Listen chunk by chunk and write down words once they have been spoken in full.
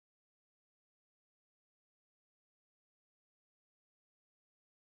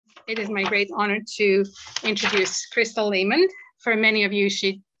it is my great honor to introduce Crystal Lehman. For many of you,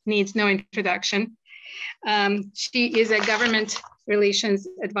 she needs no introduction. She is a government relations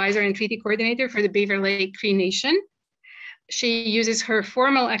advisor and treaty coordinator for the Beaver Lake Cree Nation. She uses her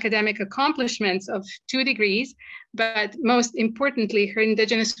formal academic accomplishments of 2 degrees, but most importantly, her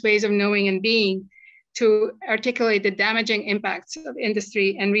Indigenous ways of knowing and being to articulate the damaging impacts of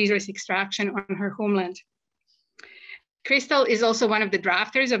industry and resource extraction on her homeland. Crystal is also one of the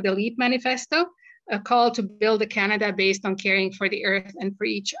drafters of the LEAP Manifesto, a call to build a Canada based on caring for the earth and for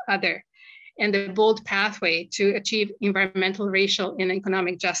each other, and the bold pathway to achieve environmental, racial, and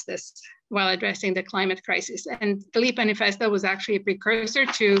economic justice while addressing the climate crisis. And the LEAP Manifesto was actually a precursor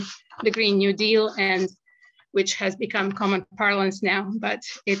to the Green New Deal, and which has become common parlance now, but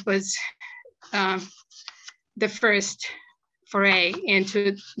it was the first foray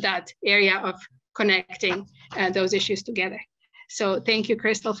into that area of connecting those issues together. So thank you,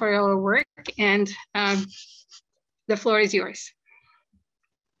 Crystal, for your work, and the floor is yours.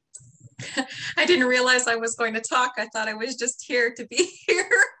 I didn't realize I was going to talk. I thought I was just here to be here.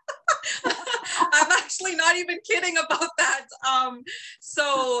 I'm actually not even kidding about that.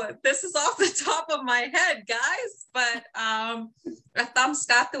 So this is off the top of my head, guys, but Atam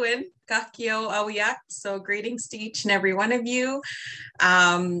Statuin, Kakio Awiyak. So greetings to each and every one of you.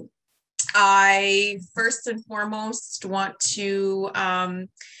 I first and foremost want to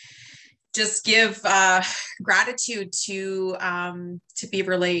just give gratitude to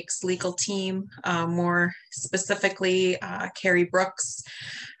Beaver Lake's legal team, more specifically Carrie Brooks.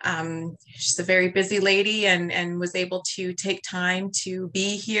 She's a very busy lady and was able to take time to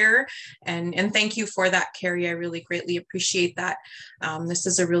be here. And thank you for that, Carrie. I really greatly appreciate that. This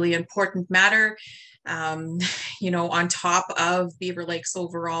is a really important matter. You know, on top of Beaver Lake's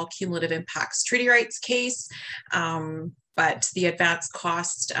overall cumulative impacts treaty rights case, but the advanced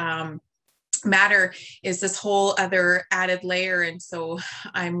cost matter is this whole other added layer. And so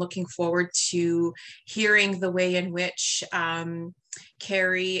I'm looking forward to hearing the way in which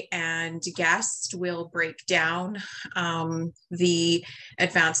Carrie and guest will break down the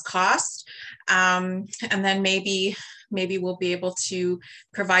advanced cost. And then maybe we'll be able to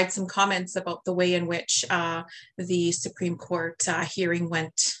provide some comments about the way in which the Supreme Court hearing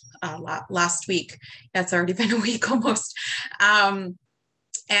went last week. That's already been a week almost.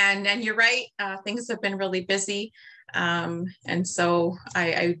 And you're right, things have been really busy. And so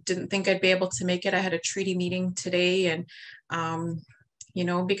I didn't think I'd be able to make it. I had a treaty meeting today, and, you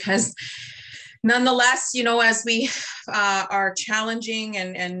know, because nonetheless, you know, as we are challenging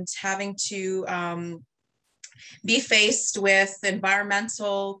and having to be faced with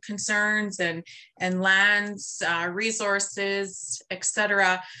environmental concerns and lands, resources,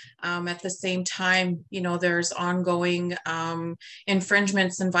 etc. At the same time, you know, there's ongoing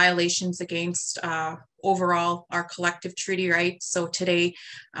infringements and violations against overall our collective treaty rights. So today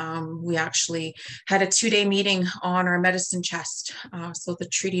we actually had a 2-day meeting on our medicine chest. So the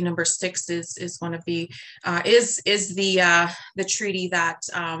treaty number 6 is one of the the treaty that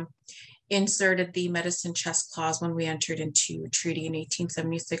inserted the medicine chest clause when we entered into a treaty in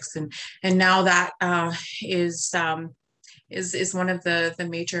 1876, and now that is one of the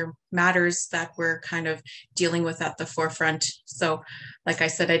major matters that we're kind of dealing with at the forefront. So, like I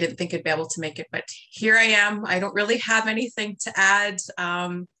said, I didn't think I'd be able to make it, but here I am. I don't really have anything to add.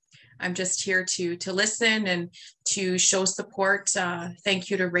 I'm just here to listen and to show support. Thank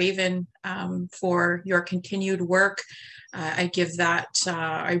you to Raven for your continued work. I give that,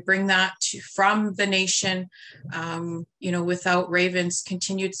 I bring that from the nation. You know, without Raven's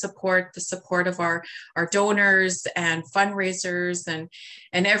continued support, the support of our donors and fundraisers and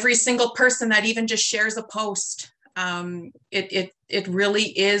every single person that even just shares a post, it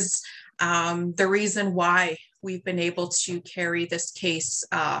really is the reason why we've been able to carry this case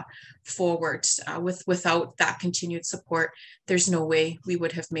forward. Without that continued support, there's no way we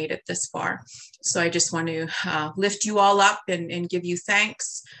would have made it this far. So I just want to lift you all up and give you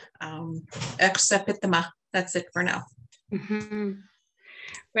thanks. That's it for now. Mm-hmm.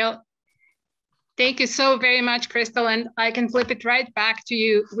 Well, thank you so very much, Crystal. And I can flip it right back to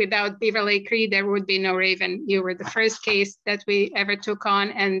you. Without Beaver Lake Cree, there would be no Raven. You were the first case that we ever took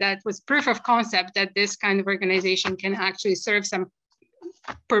on, and that was proof of concept that this kind of organization can actually serve some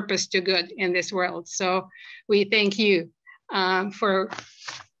purpose to good in this world. So we thank you for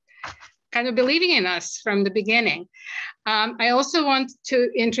kind of believing in us from the beginning. I also want to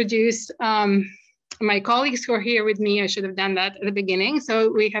introduce my colleagues who are here with me. I should have done that at the beginning.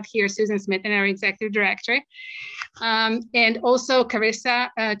 So we have here Susan Smith, and our executive director, and also Carissa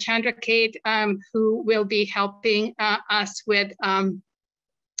Chandrakate, who will be helping us with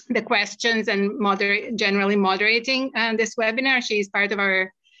the questions and generally moderating this webinar. She's part of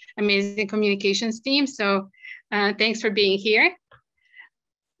our amazing communications team. So thanks for being here.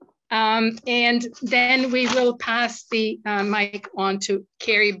 And then we will pass the mic on to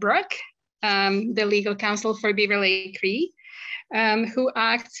Carrie Brooke, the legal counsel for Beaver Lake Cree,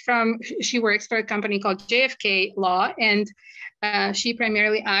 she works for a company called JFK Law, and she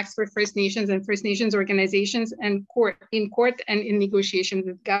primarily acts for First Nations and First Nations organizations and in court and in negotiations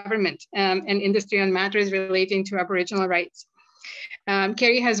with government and industry on matters relating to Aboriginal rights.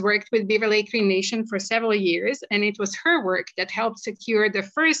 Carrie has worked with Beaver Lake Cree Nation for several years, and it was her work that helped secure the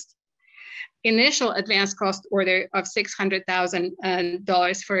first initial advance cost order of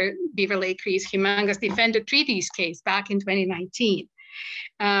 $600,000 for Beaver Lake Cree's humongous Defender Treaties case back in 2019.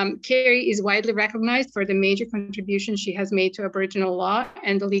 Carrie is widely recognized for the major contributions she has made to Aboriginal law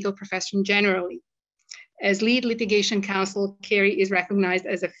and the legal profession generally. As lead litigation counsel, Carrie is recognized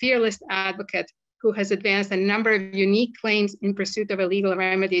as a fearless advocate who has advanced a number of unique claims in pursuit of a legal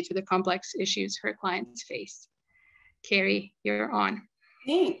remedy to the complex issues her clients face. Carrie, you're on.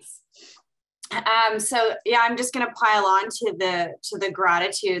 Thanks. So yeah, I'm just going to pile on to the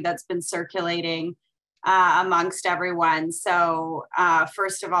gratitude that's been circulating amongst everyone. So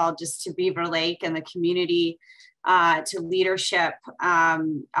first of all, just to Beaver Lake and the community, to leadership.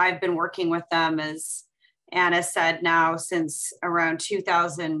 I've been working with them, as Anna said, now since around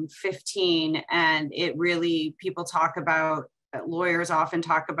 2015, and it really, lawyers often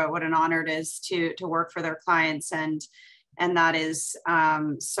talk about what an honor it is to work for their clients, and that is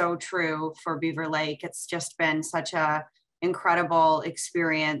so true for Beaver Lake. It's just been such a incredible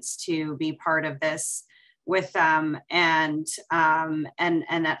experience to be part of this with them, and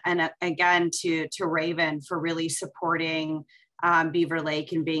again to Raven for really supporting Beaver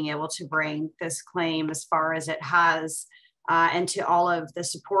Lake and being able to bring this claim as far as it has, and to all of the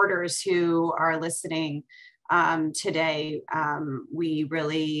supporters who are listening today. We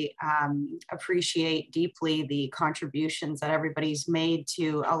really appreciate deeply the contributions that everybody's made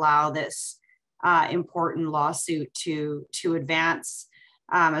to allow this important lawsuit to advance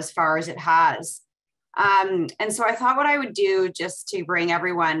as far as it has. And so I thought what I would do, just to bring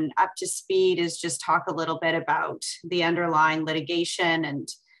everyone up to speed, is just talk a little bit about the underlying litigation,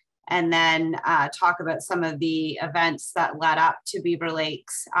 and then talk about some of the events that led up to Beaver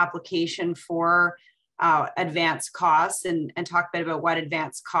Lake's application for advanced costs, and talk a bit about what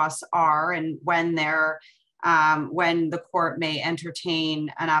advanced costs are, and when the court may entertain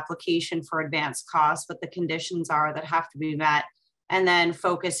an application for advanced costs, what the conditions are that have to be met, and then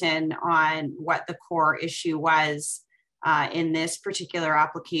focus in on what the core issue was in this particular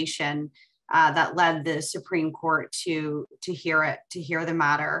application that led the Supreme Court to hear the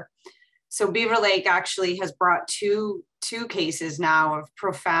matter. So Beaver Lake actually has brought two cases now of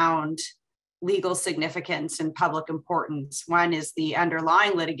profound legal significance and public importance. One is the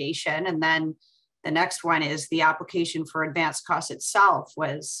underlying litigation, and then the next one is the application for advanced costs itself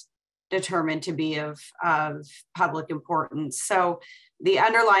was determined to be of public importance. So the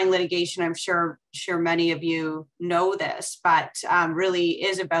underlying litigation, I'm sure many of you know this, but really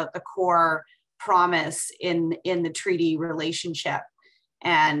is about the core promise in the treaty relationship,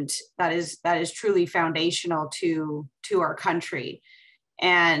 and that is truly foundational to our country.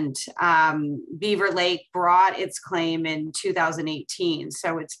 And Beaver Lake brought its claim in 2018.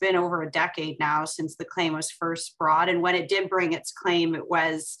 So it's been over a decade now since the claim was first brought. And when it did bring its claim, it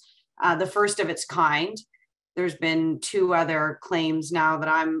was the first of its kind. There's been two other claims now that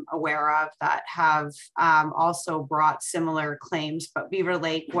I'm aware of that have also brought similar claims, but Beaver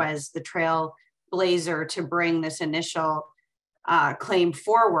Lake was the trailblazer to bring this initial claim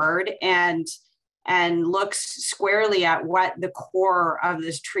forward, and looks squarely at what the core of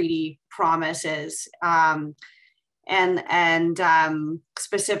this treaty promise is, and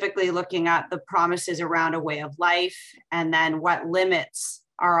specifically looking at the promises around a way of life, and then what limits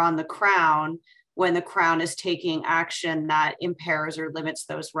are on the Crown when the Crown is taking action that impairs or limits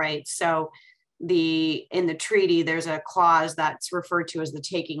those rights. So in the treaty, there's a clause that's referred to as the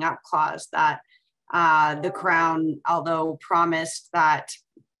taking up clause, that the Crown, although promised that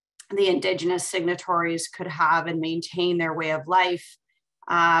the Indigenous signatories could have and maintain their way of life,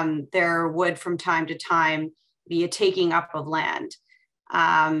 there would from time to time be a taking up of land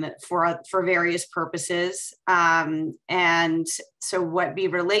for various purposes. And so what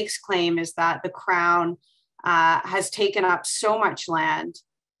Beaver Lake's claim is that the Crown has taken up so much land,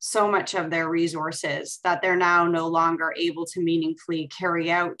 so much of their resources, that they're now no longer able to meaningfully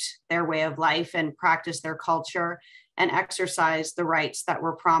carry out their way of life and practice their culture and exercise the rights that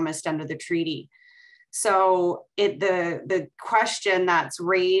were promised under the treaty. So the question that's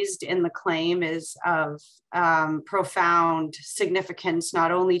raised in the claim is of profound significance,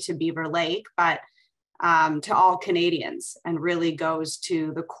 not only to Beaver Lake, but to all Canadians, and really goes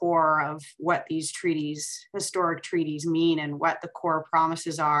to the core of what these treaties, historic treaties, mean, and what the core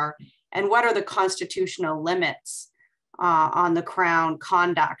promises are, and what are the constitutional limits on the Crown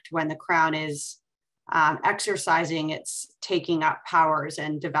conduct when the Crown is exercising its taking up powers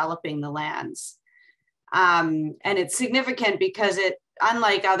and developing the lands. And it's significant because it,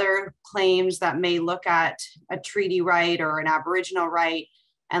 unlike other claims that may look at a treaty right or an Aboriginal right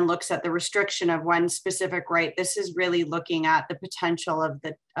and looks at the restriction of one specific right, this is really looking at the potential of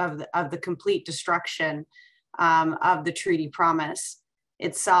the complete destruction of the treaty promise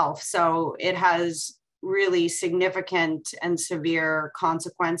itself. So it has really significant and severe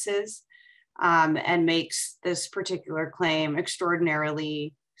consequences, and makes this particular claim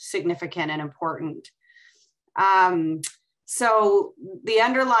extraordinarily significant and important. So the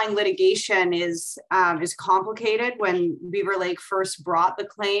underlying litigation is complicated. When Beaver Lake first brought the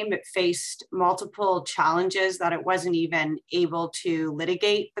claim, it faced multiple challenges that it wasn't even able to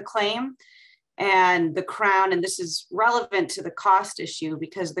litigate the claim. And the Crown, and this is relevant to the cost issue,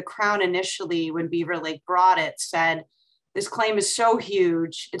 because the Crown initially, when Beaver Lake brought it, said, this claim is so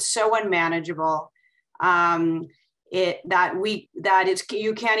huge, it's so unmanageable, you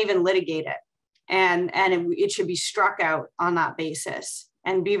can't even litigate it. And it should be struck out on that basis.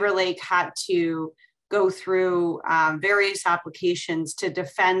 And Beaver Lake had to go through various applications to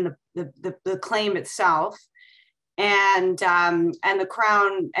defend the claim itself. And the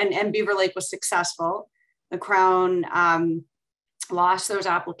Crown, and Beaver Lake was successful. The Crown lost those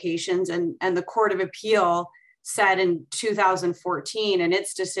applications, and the Court of Appeal said in 2014 in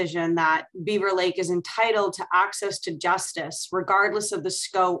its decision that Beaver Lake is entitled to access to justice regardless of the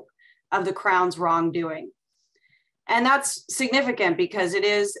scope of the Crown's wrongdoing. And that's significant because it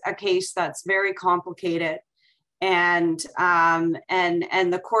is a case that's very complicated. And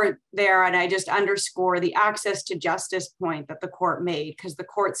the court there, and I just underscore the access to justice point that the court made, because the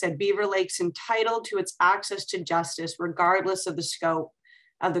court said Beaver Lake's entitled to its access to justice regardless of the scope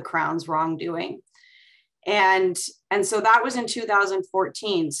of the Crown's wrongdoing. And so that was in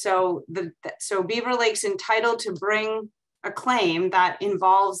 2014. So Beaver Lake's entitled to bring a claim that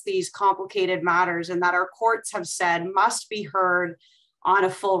involves these complicated matters, and that our courts have said must be heard on a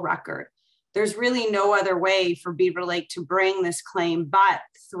full record. There's really no other way for Beaver Lake to bring this claim but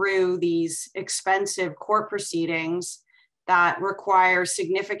through these expensive court proceedings that require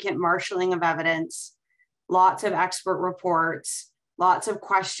significant marshaling of evidence, lots of expert reports, lots of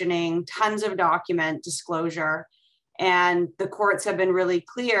questioning, tons of document disclosure. And the courts have been really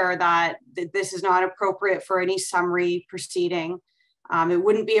clear that this is not appropriate for any summary proceeding. It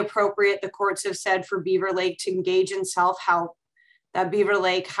wouldn't be appropriate, the courts have said, for Beaver Lake to engage in self-help, that Beaver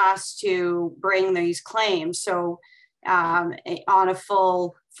Lake has to bring these claims. So on a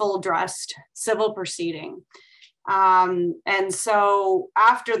full-dressed civil proceeding. And so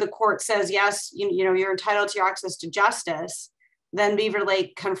after the court says, yes, you're entitled to your access to justice, then Beaver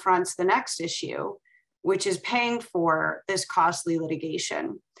Lake confronts the next issue, which is paying for this costly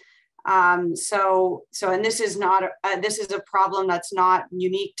litigation. And this is a problem that's not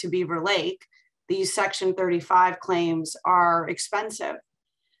unique to Beaver Lake. These Section 35 claims are expensive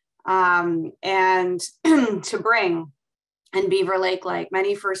and to bring. And Beaver Lake, like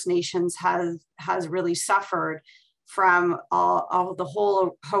many First Nations, has really suffered from the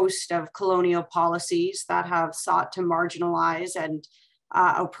whole host of colonial policies that have sought to marginalize and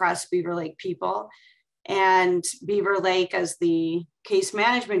oppress Beaver Lake people. And Beaver Lake, as the case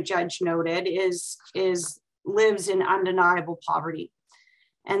management judge noted, lives in undeniable poverty.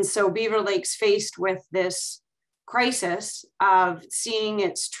 And so Beaver Lake's faced with this crisis of seeing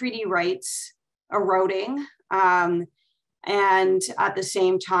its treaty rights eroding, and at the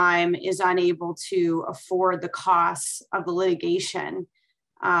same time is unable to afford the costs of the litigation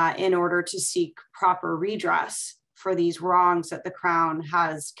in order to seek proper redress for these wrongs that the Crown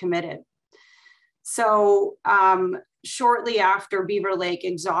has committed. So shortly after Beaver Lake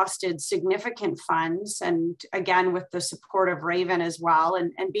exhausted significant funds, and again with the support of Raven as well,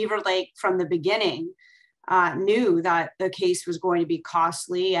 and Beaver Lake from the beginning knew that the case was going to be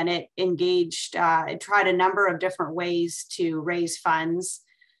costly, and it engaged, it tried a number of different ways to raise funds.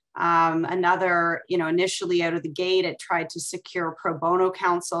 Initially out of the gate, it tried to secure pro bono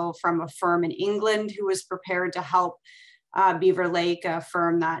counsel from a firm in England who was prepared to help Beaver Lake, a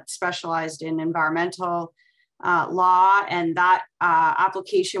firm that specialized in environmental law, and that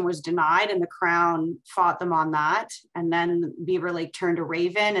application was denied, and the Crown fought them on that. And then Beaver Lake turned to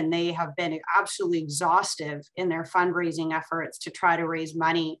Raven, and they have been absolutely exhaustive in their fundraising efforts to try to raise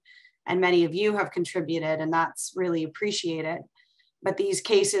money. And many of you have contributed, and that's really appreciated. But these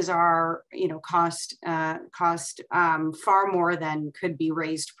cases are, cost far more than could be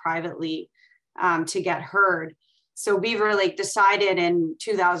raised privately to get heard. So Beaver Lake decided in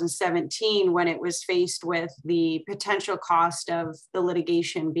 2017, when it was faced with the potential cost of the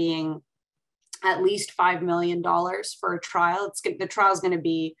litigation being at least $5 million for a trial. The trial is going to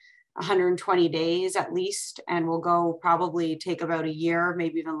be 120 days at least, and will probably take about a year,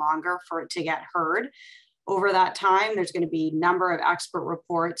 maybe even longer, for it to get heard. Over that time, there's going to be a number of expert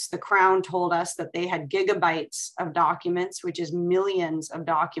reports. The Crown told us that they had gigabytes of documents, which is millions of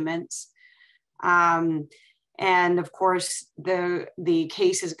documents. And of course, the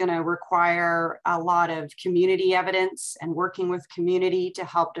case is going to require a lot of community evidence and working with community to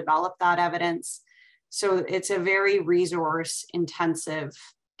help develop that evidence. So it's a very resource intensive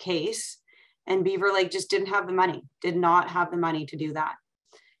case. And Beaver Lake just did not have the money to do that.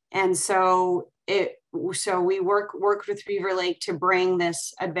 And so we worked with Beaver Lake to bring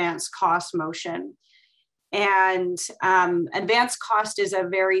this advanced cost motion. And advanced cost is a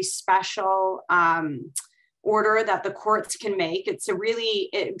very special order that the courts can make.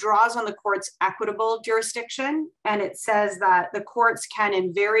 It draws on the court's equitable jurisdiction, and it says that the courts can,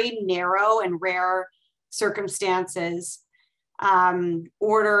 in very narrow and rare circumstances,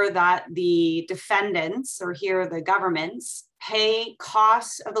 order that the defendants, or here the governments, pay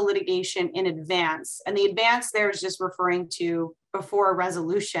costs of the litigation in advance. And the advance there is just referring to before a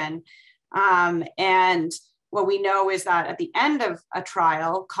resolution. And what we know is that at the end of a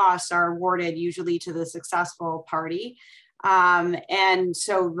trial, costs are awarded usually to the successful party. And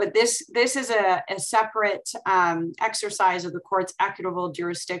so, but this is a separate exercise of the court's equitable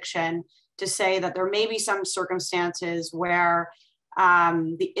jurisdiction to say that there may be some circumstances where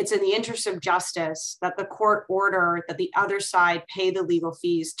it's in the interest of justice that the court order that the other side pay the legal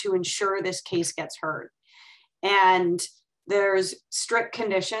fees to ensure this case gets heard. And there's strict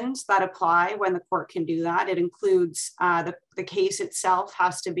conditions that apply when the court can do that. It includes the case itself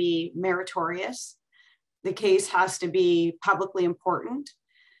has to be meritorious. The case has to be publicly important.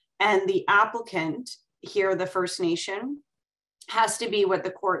 And the applicant, here the First Nation, has to be what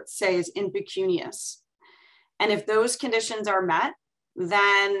the court says impecunious. And if those conditions are met,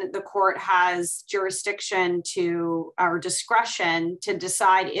 then the court has jurisdiction or discretion to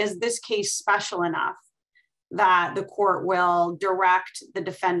decide, is this case special enough that the court will direct the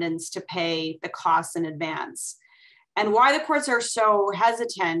defendants to pay the costs in advance. And why the courts are so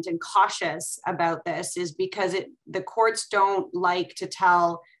hesitant and cautious about this is because the courts don't like to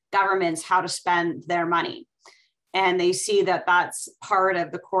tell governments how to spend their money. And they see that that's part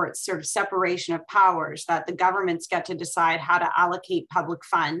of the court's sort of separation of powers, that the governments get to decide how to allocate public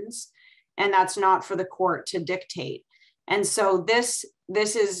funds, and that's not for the court to dictate. And so this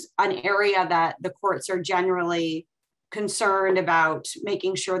is an area that the courts are generally concerned about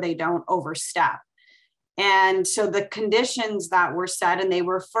making sure they don't overstep. And so the conditions that were set, and they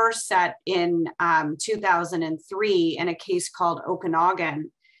were first set in 2003 in a case called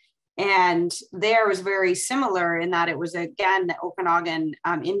Okanagan. And there was very similar in that it was, again, the Okanagan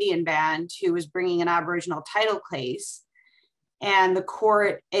Indian band who was bringing an Aboriginal title case. And the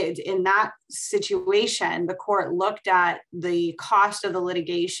court, in that situation, the court looked at the cost of the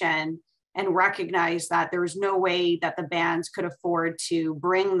litigation and recognized that there was no way that the bands could afford to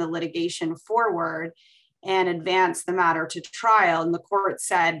bring the litigation forward and advance the matter to trial. And the court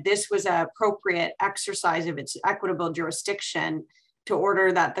said this was an appropriate exercise of its equitable jurisdiction to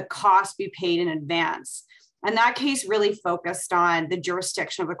order that the cost be paid in advance. And that case really focused on the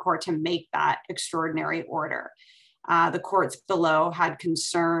jurisdiction of the court to make that extraordinary order. The courts below had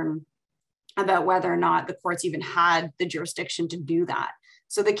concern about whether or not the courts even had the jurisdiction to do that.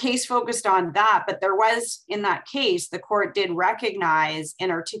 So the case focused on that, but there was, in that case, the court did recognize in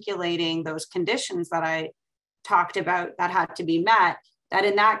articulating those conditions that I talked about that had to be met, that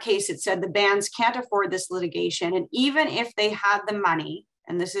in that case, it said the bands can't afford this litigation. And even if they had the money,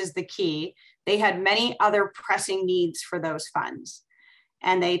 and this is the key, they had many other pressing needs for those funds.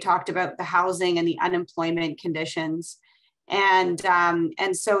 And they talked about the housing and the unemployment conditions. And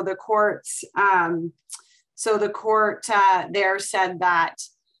so the courts, there said that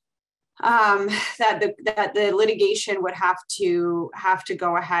that the litigation would have to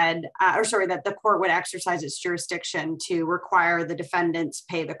go ahead, that the court would exercise its jurisdiction to require the defendants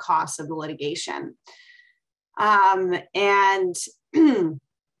pay the costs of the litigation. And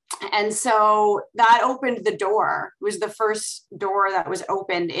And so that opened the door. It was the first door that was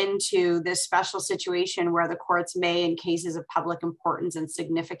opened into this special situation where the courts may, in cases of public importance and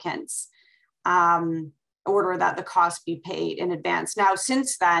significance, order that the cost be paid in advance. Now,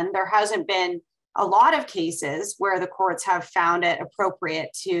 since then, there hasn't been a lot of cases where the courts have found it appropriate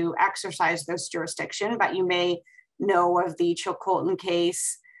to exercise this jurisdiction, but you may know of the Chilcotin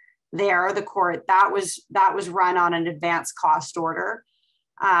case there. The court that was run on an advance cost order.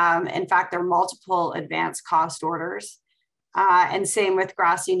 In fact, there are multiple advance cost orders. And same with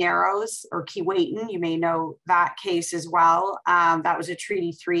Grassy Narrows or Keewatin. You may know that case as well. That was a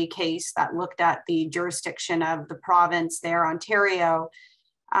Treaty 3 case that looked at the jurisdiction of the province there, Ontario,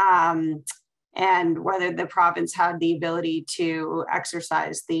 and whether the province had the ability to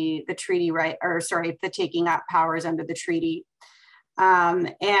exercise the treaty right, or sorry, the taking up powers under the treaty.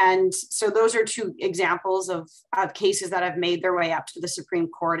 And so those are two examples of cases that have made their way up to the Supreme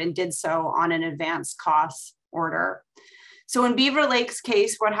Court and did so on an advance cost order. So in Beaver Lake's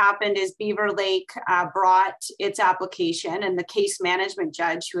case, what happened is Beaver Lake brought its application, and the case management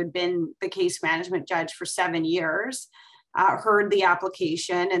judge, who had been the case management judge for 7 years, heard the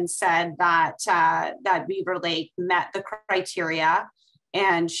application and said that, that Beaver Lake met the criteria,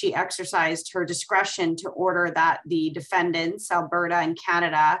 and she exercised her discretion to order that the defendants, Alberta and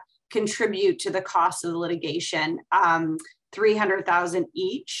Canada, contribute to the cost of the litigation, $300,000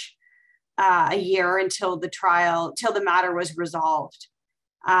 each a year until the matter was resolved,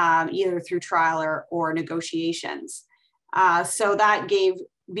 either through trial or negotiations. So that gave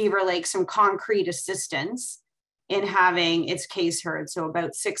Beaver Lake some concrete assistance in having its case heard, so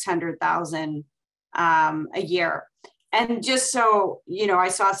about $600,000 a year. And just so, you know, I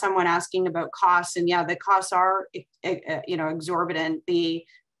saw someone asking about costs, and yeah, the costs are, you know, exorbitant. The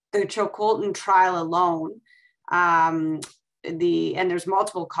Chilcotin trial alone, and there's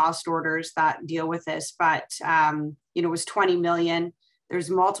multiple cost orders that deal with this, but, you know, it was 20 million. There's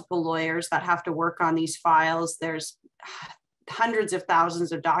multiple lawyers that have to work on these files. There's hundreds of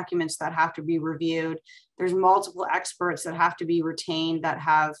thousands of documents that have to be reviewed. There's multiple experts that have to be retained that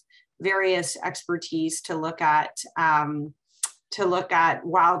have various expertise to look at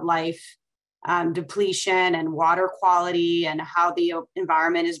wildlife depletion and water quality and how the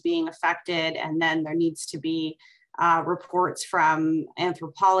environment is being affected. And then there needs to be reports from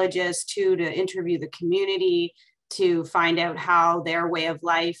anthropologists to interview the community to find out how their way of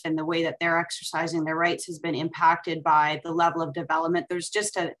life and the way that they're exercising their rights has been impacted by the level of development. There's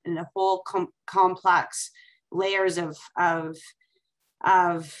just a whole complex layers of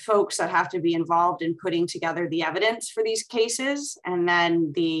folks that have to be involved in putting together the evidence for these cases. And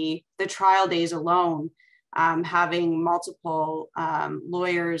then the trial days alone, having multiple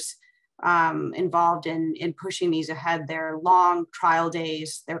lawyers involved in pushing these ahead. They're long trial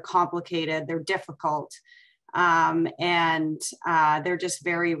days, they're complicated, they're difficult, and they're just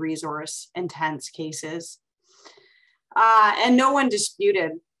very resource intense cases. And no one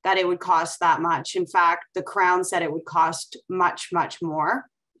disputed that it would cost that much. In fact, the Crown said it would cost much, much more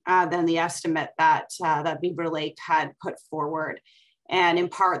than the estimate that Beaver Lake had put forward. And in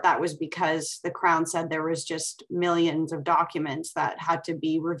part, that was because the Crown said there was just millions of documents that had to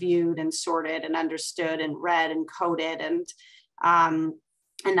be reviewed and sorted and understood and read and coded. And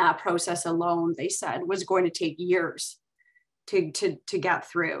that process alone, they said, was going to take years to get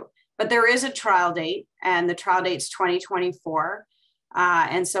through. But there is a trial date, and the trial date's 2024.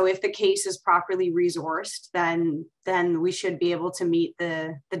 And so if the case is properly resourced, then we should be able to meet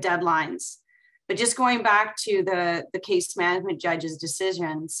the deadlines. But just going back to the case management judge's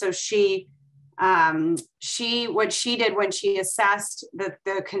decision, so what she did when she assessed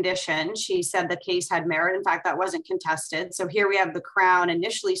the condition, she said the case had merit. In fact, that wasn't contested. So here we have the Crown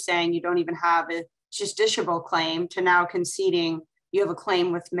initially saying you don't even have a justiciable claim to now conceding you have a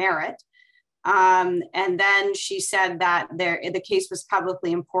claim with merit. And then she said that the case was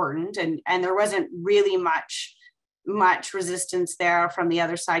publicly important, and there wasn't really much resistance there from the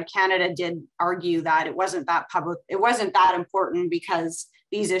other side. Canada did argue that it wasn't that important because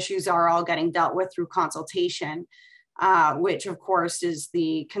these issues are all getting dealt with through consultation, which of course is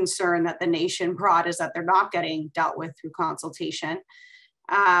the concern that the nation brought, is that they're not getting dealt with through consultation.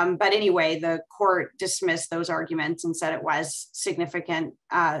 But anyway, the court dismissed those arguments and said it was significant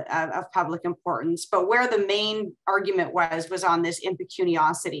of public importance. But where the main argument was on this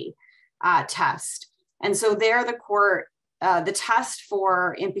impecuniosity test. And so there the court, the test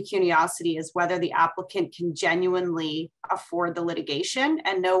for impecuniosity is whether the applicant can genuinely afford the litigation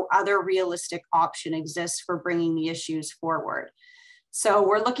and no other realistic option exists for bringing the issues forward. So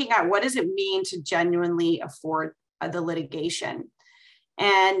we're looking at what does it mean to genuinely afford the litigation.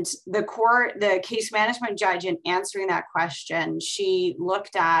 And the case management judge, in answering that question, she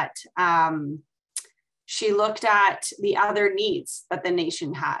looked at the other needs that the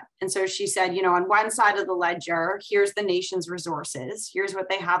nation had. And so she said, you know, on one side of the ledger, here's the nation's resources, here's what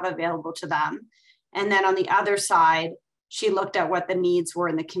they have available to them. And then on the other side, she looked at what the needs were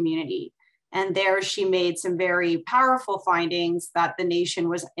in the community. And there she made some very powerful findings that the nation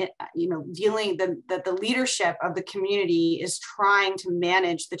was, you know, that the leadership of the community is trying to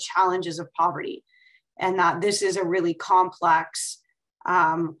manage the challenges of poverty, and that this is a really complex,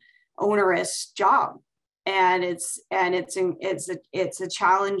 onerous job, and it's a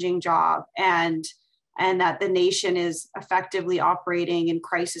challenging job, and that the nation is effectively operating in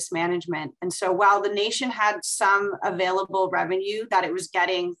crisis management. And so while the nation had some available revenue that it was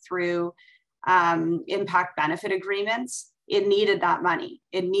getting through impact benefit agreements, it needed that money.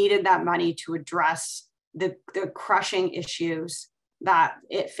 It needed that money to address the crushing issues that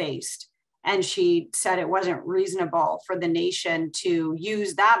it faced. And she said it wasn't reasonable for the nation to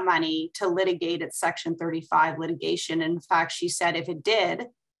use that money to litigate its Section 35 litigation. In fact, she said if it did,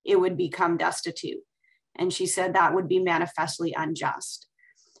 it would become destitute. And she said that would be manifestly unjust.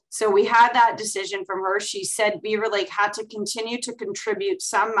 So we had that decision from her. She said Beaver Lake had to continue to contribute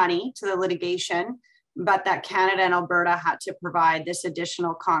some money to the litigation, but that Canada and Alberta had to provide this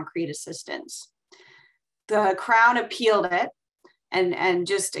additional concrete assistance. The Crown appealed it, and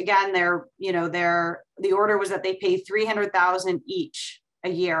just again, the order was that they pay $300,000 each a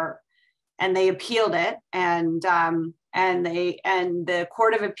year, and they appealed it, and the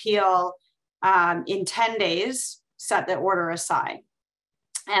Court of Appeal in 10 days set the order aside.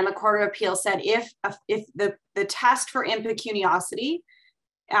 And the Court of Appeal said if the test for impecuniosity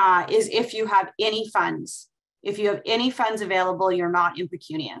is if you have any funds. If you have any funds available, you're not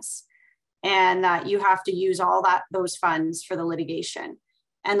impecunious, and that you have to use all those funds for the litigation.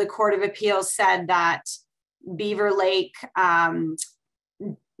 And the Court of Appeal said that Beaver Lake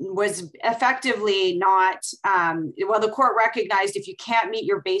was effectively not, the court recognized if you can't meet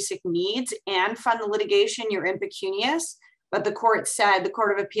your basic needs and fund the litigation, you're impecunious. But the Court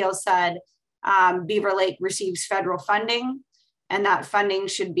of Appeal said Beaver Lake receives federal funding, and that funding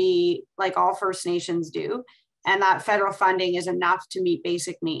should be like all First Nations do. And that federal funding is enough to meet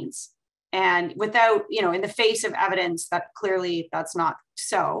basic needs. And without, in the face of evidence that clearly that's not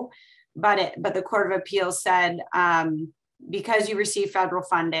so, but the Court of Appeal said, because you receive federal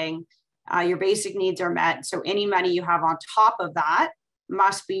funding, your basic needs are met. So any money you have on top of that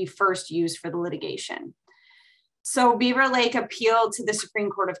must be first used for the litigation. So Beaver Lake appealed to the Supreme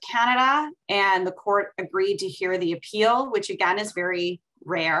Court of Canada, and the court agreed to hear the appeal, which again is very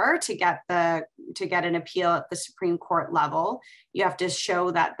rare to get an appeal at the Supreme Court level. You have to show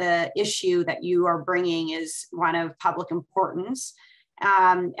that the issue that you are bringing is one of public importance.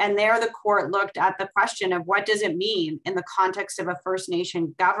 And there the court looked at the question of what does it mean in the context of a First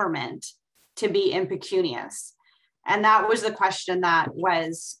Nation government to be impecunious? And that was the question that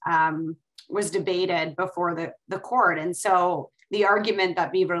was debated before the court. And so the argument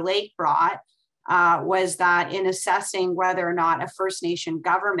that Beaver Lake brought was that in assessing whether or not a First Nation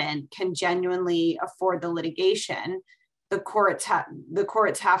government can genuinely afford the litigation, the courts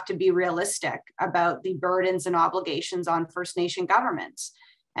have to be realistic about the burdens and obligations on First Nation governments,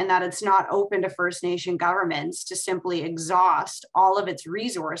 and that it's not open to First Nation governments to simply exhaust all of its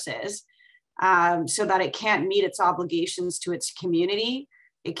resources so that it can't meet its obligations to its community.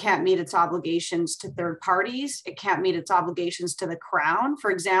 It can't meet its obligations to third parties. It can't meet its obligations to the Crown. For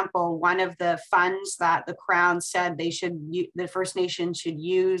example, one of the funds that the Crown said the First Nation should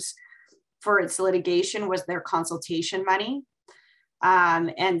use for its litigation was their consultation money.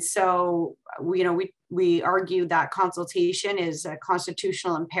 And so, we argued that consultation is a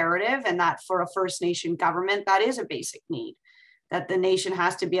constitutional imperative, and that for a First Nation government, that is a basic need, that the nation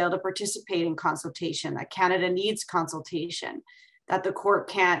has to be able to participate in consultation, that Canada needs consultation, that the court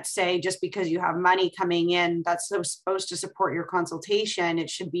can't say just because you have money coming in that's supposed to support your consultation, it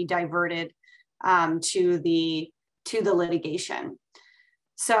should be diverted to the litigation.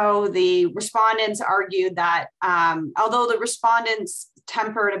 So the respondents argued that although the respondents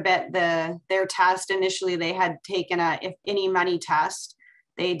tempered a bit their test, initially they had taken a if any money test,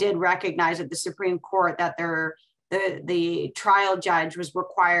 they did recognize at the Supreme Court that the trial judge was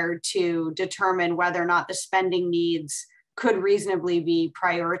required to determine whether or not the spending needs could reasonably be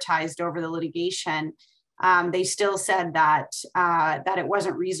prioritized over the litigation. They still said that it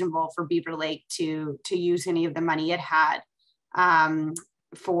wasn't reasonable for Beaver Lake to use any of the money it had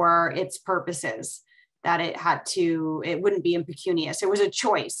for its purposes, that it wouldn't be impecunious. It was a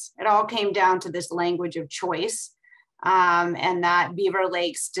choice. It all came down to this language of choice. and that Beaver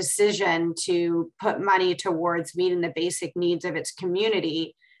Lake's decision to put money towards meeting the basic needs of its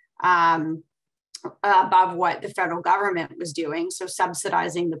community above what the federal government was doing, so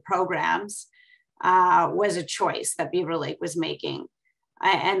subsidizing the programs, was a choice that Beaver Lake was making.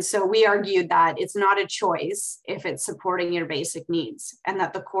 And so we argued that it's not a choice if it's supporting your basic needs, and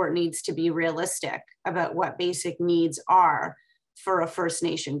that the court needs to be realistic about what basic needs are for a First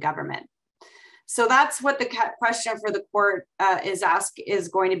Nation government. So that's what the question for the court is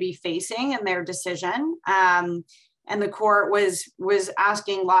going to be facing in their decision. And the court was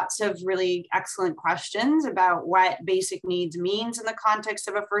asking lots of really excellent questions about what basic needs means in the context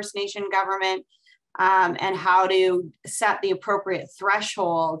of a First Nation government, and how to set the appropriate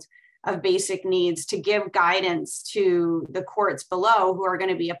threshold of basic needs to give guidance to the courts below who are going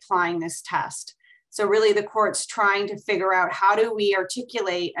to be applying this test. So really the court's trying to figure out, how do we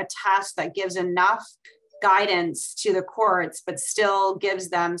articulate a test that gives enough guidance to the courts, but still gives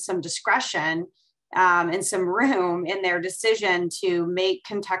them some discretion and some room in their decision to make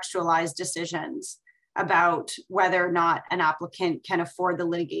contextualized decisions about whether or not an applicant can afford the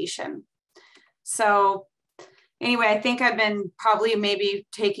litigation. So anyway, I think I've been probably maybe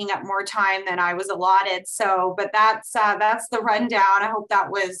taking up more time than I was allotted. So, but that's the rundown. I hope that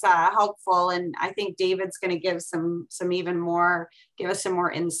was helpful. And I think David's going to give us some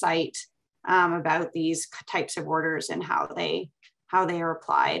more insight about these types of orders and how they are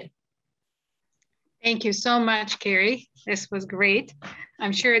applied. Thank you so much, Carrie. This was great.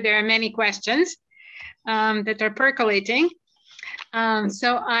 I'm sure there are many questions that are percolating.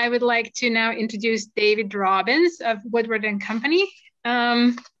 So I would like to now introduce David Robbins of Woodward & Company.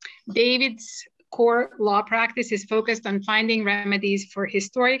 David's core law practice is focused on finding remedies for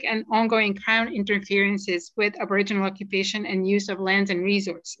historic and ongoing Crown interferences with Aboriginal occupation and use of lands and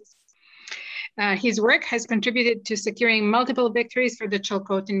resources. His work has contributed to securing multiple victories for the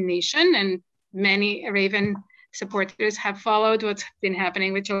Chilcotin Nation, and many Raven supporters have followed what's been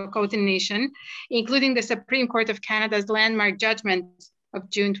happening with Chilcotin Nation, including the Supreme Court of Canada's landmark judgment of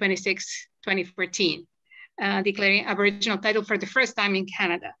June 26, 2014, declaring Aboriginal title for the first time in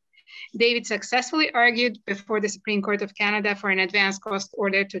Canada. David successfully argued before the Supreme Court of Canada for an advance cost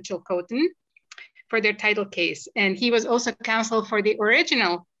order to Chilcotin for their title case. And he was also counsel for the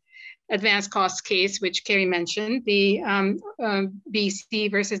original advance cost case, which Carrie mentioned, the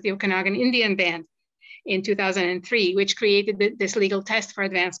BC versus the Okanagan Indian Band in 2003, which created this legal test for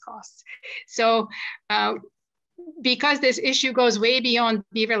advance costs. So because this issue goes way beyond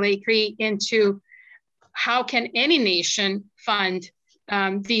Beaver Lake Cree into how can any nation fund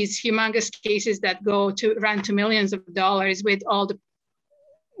these humongous cases that run to millions of dollars with all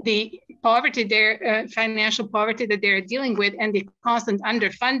the poverty financial poverty that they're dealing with, and the constant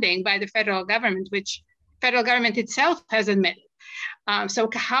underfunding by the federal government, which federal government itself has admitted. So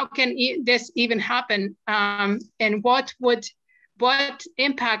how can this even happen? And what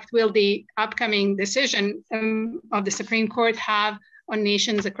impact will the upcoming decision of the Supreme Court have on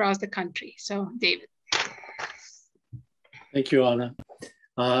nations across the country? So, David. Thank you, Anna.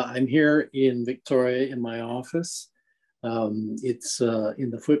 I'm here in Victoria in my office. It's in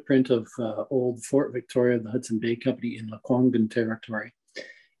the footprint of old Fort Victoria, the Hudson Bay Company in Lekwungen territory.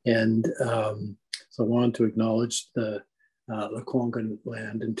 And so I wanted to acknowledge the Lekwungen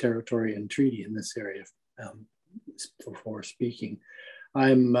land and territory and treaty in this area before speaking.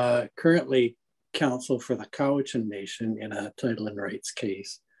 I'm currently counsel for the Cowichan Nation in a title and rights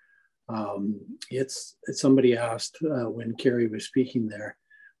case. Somebody asked when Carrie was speaking there,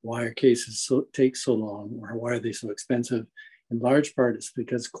 why are cases take so long, or why are they so expensive? In large part, it's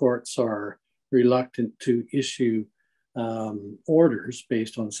because courts are reluctant to issue orders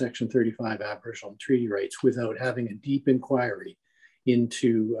based on Section 35 Aboriginal Treaty rights without having a deep inquiry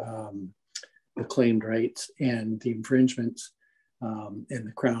into the claimed rights and the infringements and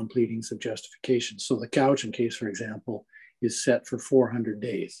the Crown pleadings of justification. So the Cowichan case, for example, is set for 400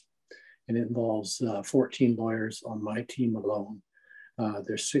 days, and it involves 14 lawyers on my team alone.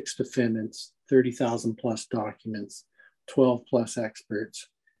 There's 6 defendants, 30,000 plus documents, 12 plus experts,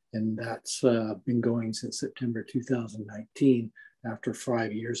 and that's been going since September 2019 after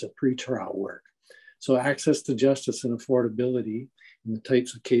 5 years of pretrial work. So access to justice and affordability in the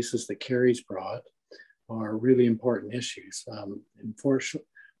types of cases that Carrie's brought are really important issues.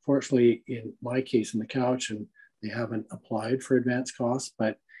 Fortunately, in my case, in the Cowichan, they haven't applied for advance costs,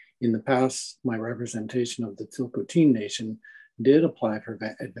 but in the past, my representation of the Chilcotin Nation did apply for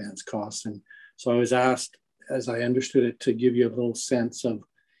advance costs. And so I was asked, as I understood it, to give you a little sense of,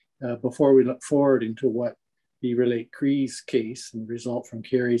 before we look forward into what Beaver Lake Cree's case and result from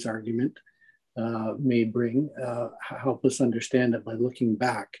Carrie's argument, may bring, help us understand it by looking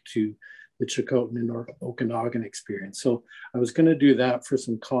back to the Chilcotin and Okanagan experience. So I was going to do that for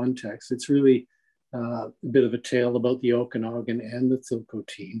some context. It's really a bit of a tale about the Okanagan and the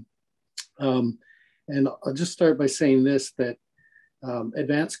Chilcotin. And I'll just start by saying this, that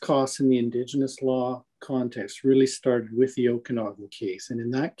advance costs in the Indigenous law context really started with the Okanagan case. And in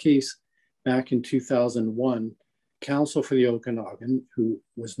that case, back in 2001, counsel for the Okanagan, who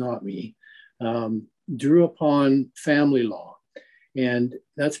was not me, drew upon family law. And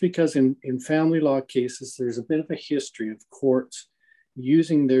that's because in family law cases, there's a bit of a history of courts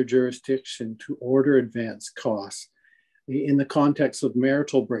using their jurisdiction to order advance costs in the context of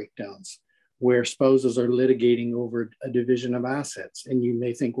marital breakdowns, where spouses are litigating over a division of assets. And you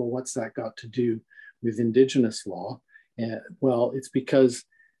may think, well, what's that got to do with Indigenous law? Well, it's because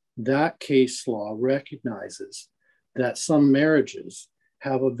that case law recognizes that some marriages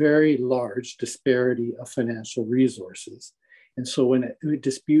have a very large disparity of financial resources. And so when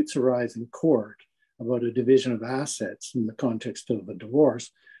disputes arise in court about a division of assets in the context of a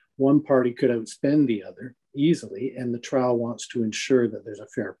divorce, one party could outspend the other easily, and the trial wants to ensure that there's a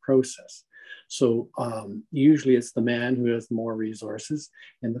fair process. So usually it's the man who has more resources,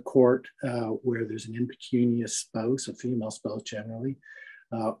 and the court, where there's an impecunious spouse, a female spouse generally,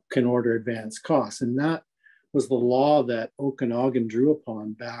 can order advance costs. And that was the law that Okanagan drew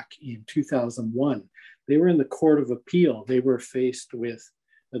upon back in 2001. They were in the Court of Appeal. They were faced with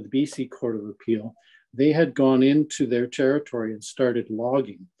the BC Court of Appeal. They had gone into their territory and started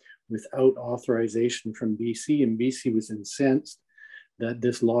logging without authorization from BC, and BC was incensed that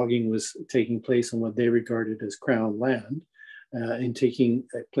this logging was taking place on what they regarded as Crown land and taking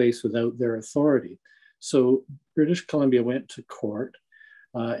place without their authority. So British Columbia went to court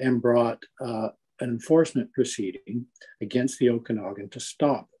and brought an enforcement proceeding against the Okanagan to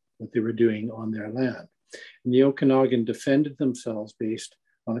stop what they were doing on their land. And the Okanagan defended themselves based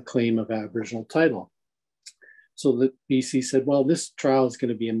on a claim of Aboriginal title. So the BC said, well, this trial is going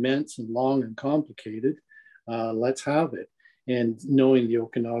to be immense and long and complicated. Let's have it. And knowing the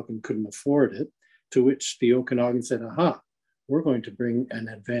Okanagan couldn't afford it, to which the Okanagan said, aha, we're going to bring an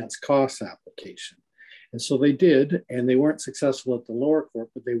advance costs application. And so they did, and they weren't successful at the lower court,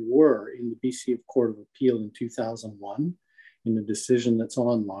 but they were in the BC Court of Appeal in 2001 in a decision that's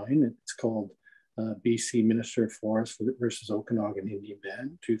online. It's called BC Minister of Forest versus Okanagan Indian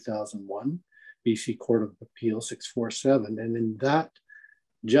Band, 2001, BC Court of Appeal 647. And in that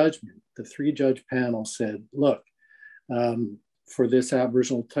judgment, the three-judge panel said, look, for this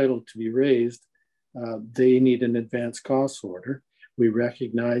Aboriginal title to be raised, they need an advance costs order. We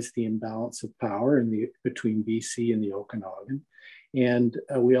recognize the imbalance of power between BC and the Okanagan. And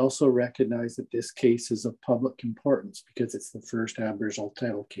we also recognize that this case is of public importance because it's the first Aboriginal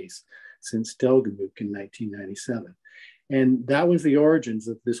title case since Delgamuukw in 1997. And that was the origins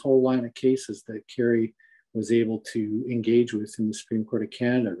of this whole line of cases that Kerry was able to engage with in the Supreme Court of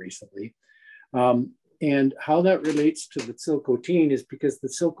Canada recently. And how that relates to the Chilcotin is because the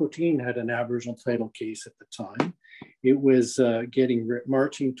Chilcotin had an Aboriginal title case at the time. It was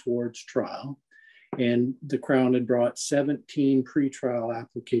marching towards trial, and the Crown had brought 17 pre-trial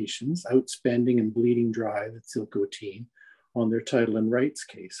applications, outspending and bleeding dry the Chilcotin on their title and rights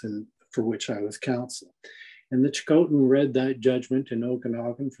case, and for which I was counsel. And the Chilcotin read that judgment in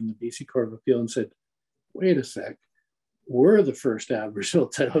Okanagan from the BC Court of Appeal and said, wait a sec, we're the first Aboriginal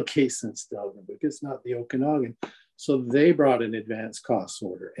title case since Delgamuukw, it's not the Okanagan. So they brought an advance costs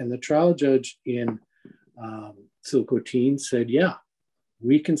order. And the trial judge in Chilcotin said, yeah,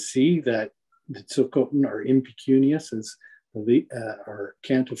 we can see that the Chilcotin are impecunious or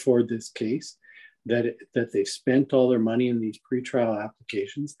can't afford this case, that they've spent all their money in these pre-trial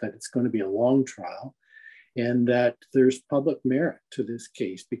applications, that it's going to be a long trial, and that there's public merit to this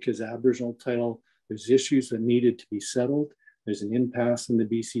case because Aboriginal title, there's issues that needed to be settled. There's an impasse in the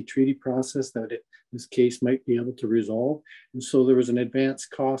BC treaty process that this case might be able to resolve. And so there was an advance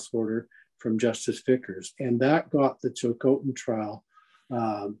costs order from Justice Vickers. And that got the Chilcotin trial,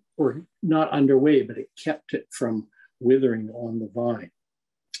 or not underway, but it kept it from withering on the vine.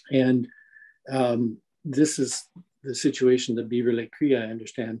 And this is the situation that Beaver Lake Cree, I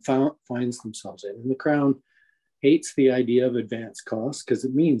understand, finds themselves in. And the Crown hates the idea of advance costs because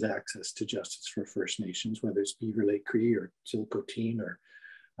it means access to justice for First Nations, whether it's Beaver Lake Cree or Chilcotin or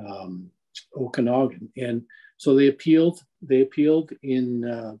Okanagan. And so they appealed in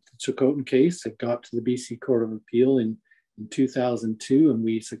the Chilcotin case. It got to the BC Court of Appeal in 2002, and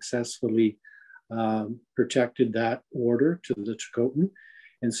we successfully protected that order to the Chilcotin.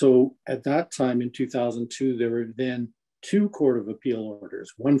 And so at that time in 2002, there were then 2 Court of Appeal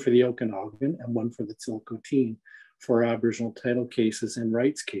orders, one for the Okanagan and one for the Tsilhqot'in, for Aboriginal title cases and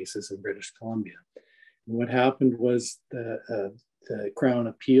rights cases in British Columbia. And what happened was the Crown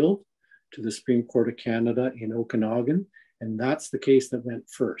appealed to the Supreme Court of Canada in Okanagan, and that's the case that went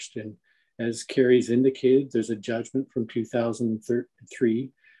first. And as Carrie's indicated, there's a judgment from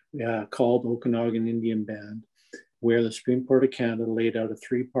 2003 called Okanagan Indian Band, where the Supreme Court of Canada laid out a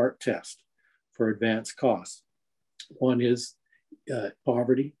 3-part test for advanced costs. 1 is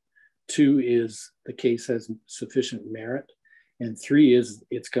poverty, 2 is the case has sufficient merit, and 3 is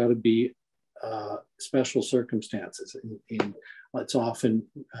it's got to be special circumstances. It's often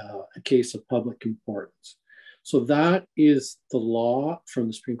a case of public importance. So that is the law from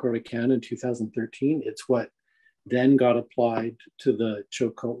the Supreme Court of Canada in 2013. It's what then got applied to the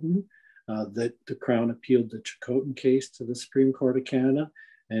Chilcotin. That the Crown appealed the Chilcotin case to the Supreme Court of Canada,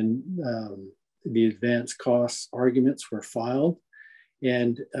 and the advanced costs arguments were filed.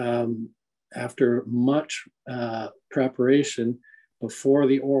 And after much preparation, before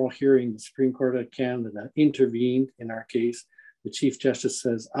the oral hearing, the Supreme Court of Canada intervened in our case. The Chief Justice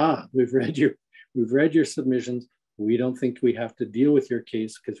says, we've read your submissions. We don't think we have to deal with your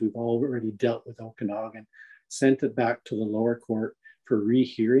case because we've already dealt with Okanagan. Sent it back to the lower court for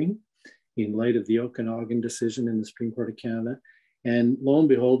rehearing in light of the Okanagan decision in the Supreme Court of Canada. And lo and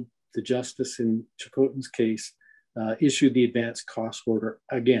behold, the justice in Chilcotin's case issued the advanced cost order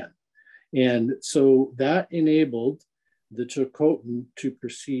again. And so that enabled the Chilcotin to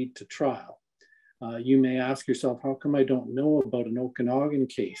proceed to trial. You may ask yourself, how come I don't know about an Okanagan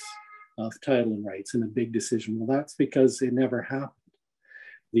case of title and rights and a big decision? Well, that's because it never happened.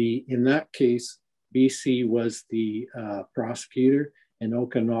 In that case, BC was the prosecutor and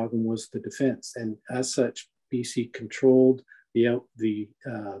Okanagan was the defense. And as such, BC controlled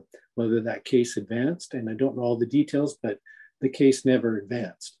whether that case advanced. And I don't know all the details, but the case never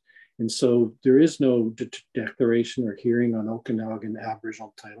advanced. And so there is no declaration or hearing on Okanagan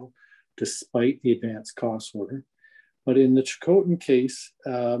Aboriginal title, despite the advanced cost order. But in the Chilcotin case,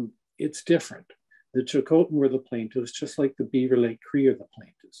 it's different. The Chilcotin were the plaintiffs, just like the Beaver Lake Cree are the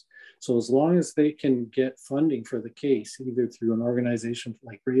plaintiffs. So as long as they can get funding for the case, either through an organization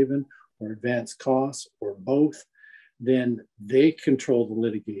like Raven or advanced costs or both, then they control the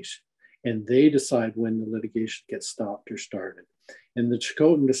litigation and they decide when the litigation gets stopped or started. And the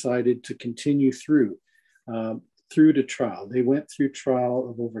Chilcotin decided to continue through to trial. They went through trial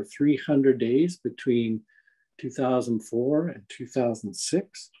of over 300 days between 2004 and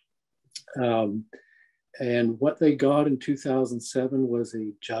 2006. And what they got in 2007 was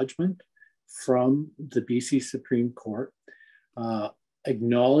a judgment from the BC Supreme Court,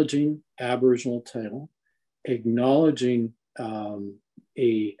 acknowledging Aboriginal title, acknowledging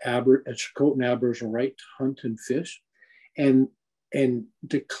a Chilcotin Aboriginal right to hunt and fish, and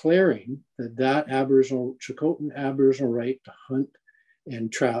declaring that Chilcotin Aboriginal right to hunt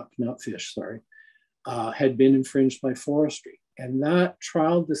and trap, not fish, had been infringed by forestry. And that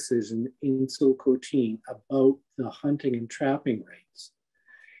trial decision in Tsilhqot'in about the hunting and trapping rights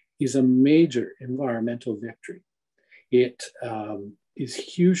is a major environmental victory. It is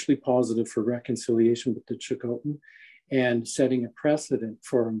hugely positive for reconciliation with the Chilcotin and setting a precedent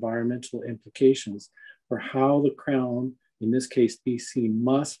for environmental implications for how the Crown, in this case BC,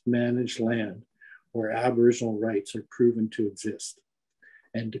 must manage land where Aboriginal rights are proven to exist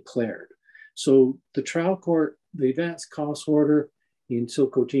and declared. So the trial court, the advanced cost order in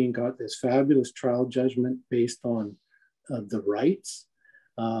Tsilhqot'in got this fabulous trial judgment based on the rights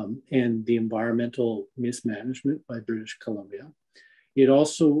and the environmental mismanagement by British Columbia.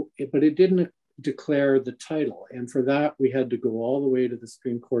 But it didn't declare the title. And for that, we had to go all the way to the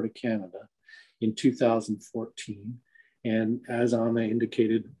Supreme Court of Canada in 2014. And as Anna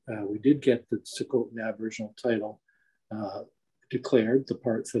indicated, we did get the Chilcotin Aboriginal title declared, the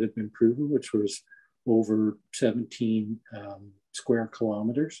parts that have been proven, which was over 17 square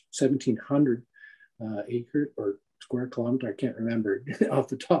kilometers, 1,700 acre or square kilometer, I can't remember off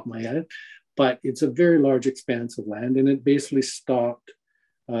the top of my head, but it's a very large expanse of land, and it basically stopped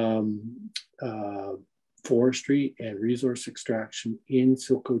forestry and resource extraction in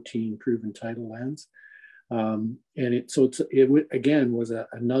Tsilhqot'in proven title lands. And it again was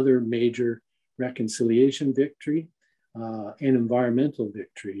another major reconciliation victory, an environmental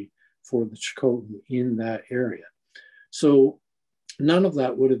victory for the Chilcotin in that area. So none of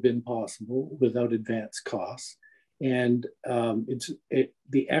that would have been possible without advanced costs. And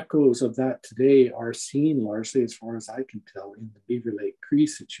the echoes of that today are seen largely, as far as I can tell, in the Beaver Lake Cree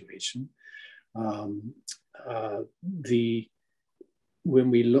situation. When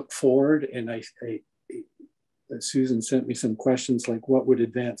we look forward, and Susan sent me some questions like, what would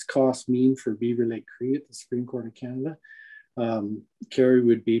advance costs mean for Beaver Lake Cree at the Supreme Court of Canada? Carrie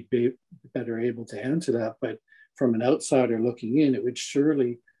would be better able to answer that, but from an outsider looking in, it would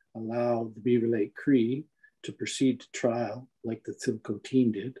surely allow the Beaver Lake Cree to proceed to trial like the Simcoe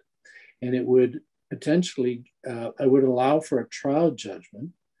team did. And it would potentially, it would allow for a trial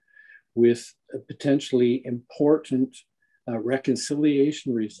judgment with potentially important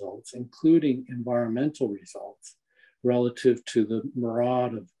reconciliation results, including environmental results relative to the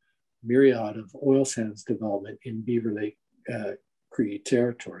myriad of oil sands development in Beaver Lake Cree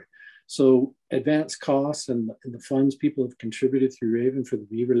territory. So advanced costs and the funds people have contributed through Raven for the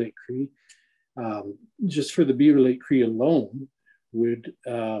Beaver Lake Cree, just for the Beaver Lake Cree alone, would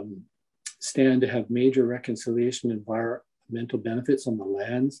stand to have major reconciliation environmental benefits on the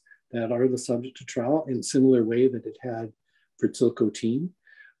lands that are the subject to trial in similar way that it had for Tsilko team.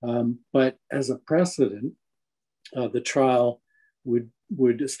 But as a precedent, the trial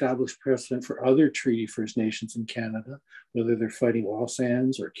would establish precedent for other treaty First Nations in Canada, whether they're fighting oil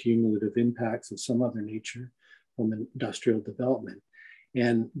sands or cumulative impacts of some other nature from industrial development.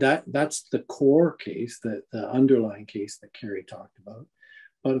 And that's the core case, the underlying case that Carrie talked about.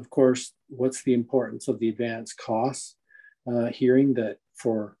 But of course, what's the importance of the advanced costs hearing that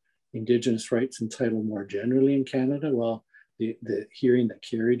for Indigenous rights and title more generally in Canada? Well, the hearing that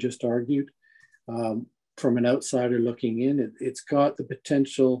Carrie just argued, from an outsider looking in, it's got the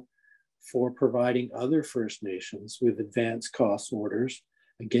potential for providing other First Nations with advanced cost orders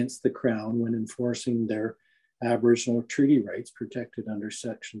against the Crown when enforcing their Aboriginal treaty rights protected under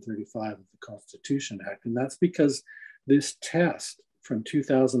Section 35 of the Constitution Act. And that's because this test from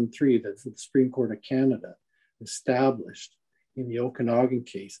 2003 that the Supreme Court of Canada established in the Okanagan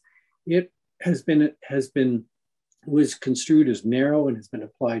case, it was construed as narrow and has been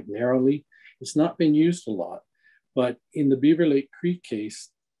applied narrowly. It's not been used a lot, but in the Beaver Lake Cree case,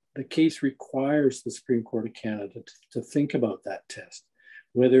 the case requires the Supreme Court of Canada to think about that test,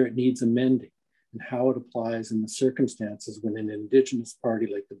 whether it needs amending and how it applies in the circumstances when an Indigenous party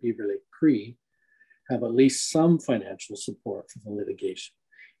like the Beaver Lake Cree have at least some financial support for the litigation.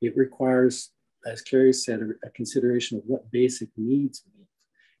 It requires, as Carrie said, a consideration of what basic needs mean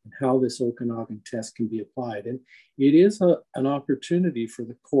and how this Okanagan test can be applied. And it is an opportunity for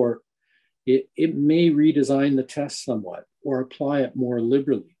the court. It may redesign the test somewhat or apply it more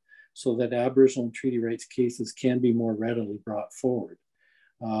liberally so that Aboriginal and treaty rights cases can be more readily brought forward.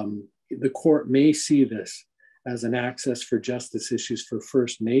 The court may see this as an access for justice issues for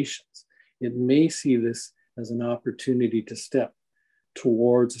First Nations. It may see this as an opportunity to step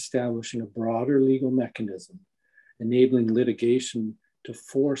towards establishing a broader legal mechanism, enabling litigation to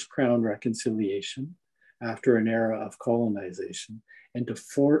force Crown reconciliation after an era of colonization, and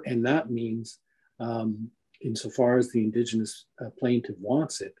that means, insofar as the Indigenous plaintiff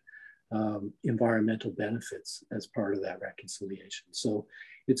wants it, environmental benefits as part of that reconciliation. So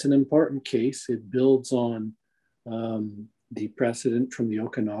it's an important case. It builds on the precedent from the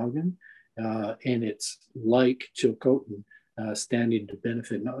Okanagan, and it's like Chilcotin, standing to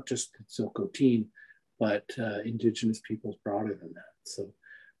benefit not just the Tsilko but Indigenous peoples broader than that. So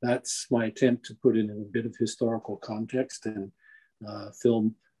that's my attempt to put it in a bit of historical context and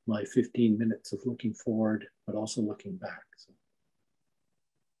film my 15 minutes of looking forward, but also looking back. So.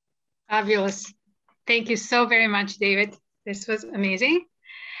 Fabulous. Thank you so very much, David. This was amazing.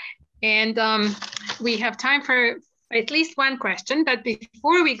 And we have time for at least one question, but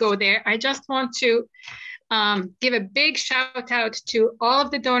before we go there, I just want to give a big shout out to all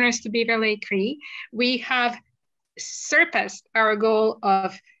of the donors to Beaver Lake Cree. We have surpassed our goal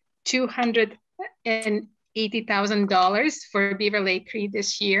of $280,000 for Beaver Lake Cree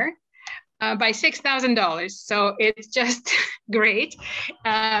this year by $6,000. So it's just great.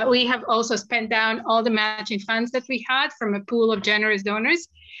 We have also spent down all the matching funds that we had from a pool of generous donors.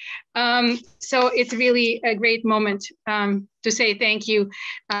 So it's really a great moment to say thank you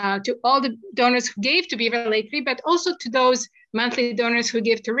to all the donors who gave to Beaver Lake Cree, but also to those monthly donors who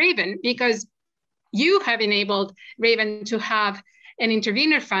give to Raven, because you have enabled Raven to have an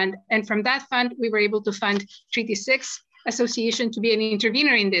intervener fund. And from that fund, we were able to fund Treaty 6 Association to be an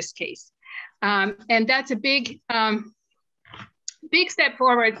intervener in this case. And that's a big step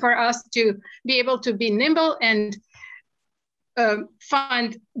forward for us to be able to be nimble and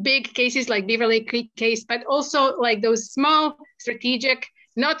fund big cases like Beaver Lake Creek case, but also like those small, strategic,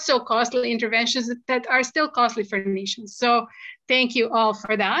 not so costly interventions that are still costly for nations. So thank you all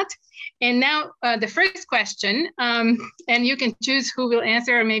for that. And now the first question, and you can choose who will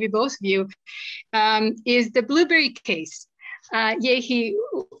answer, or maybe both of you, is the Blueberry case, Yehi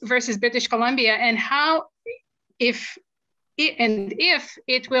versus British Columbia, and how if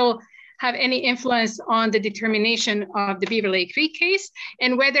it will have any influence on the determination of the Beaver Lake Cree case,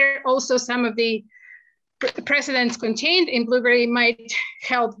 and whether also some of the precedents contained in Blueberry might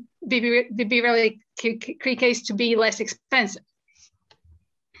help the Beaver Lake Cree case to be less expensive.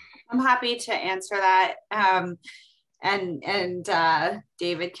 I'm happy to answer that. And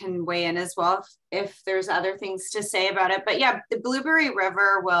David can weigh in as well if there's other things to say about it. But yeah, the Blueberry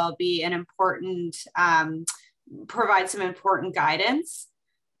River will be an important, provide some important guidance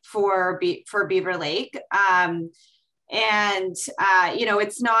for Beaver Lake. You know,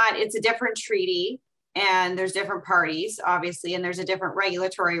 it's a different treaty, and there's different parties, obviously, and there's a different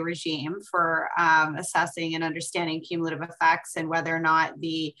regulatory regime for assessing and understanding cumulative effects, and whether or not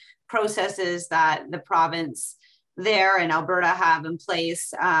the processes that the province there and Alberta have in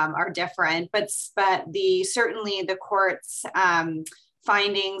place are different. But certainly the court's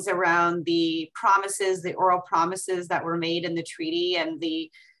findings around the promises, the oral promises that were made in the treaty, and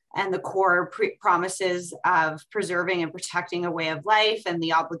the core promises of preserving and protecting a way of life, and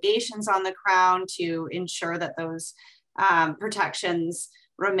the obligations on the Crown to ensure that those protections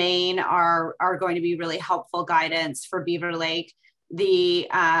remain are going to be really helpful guidance for Beaver Lake. The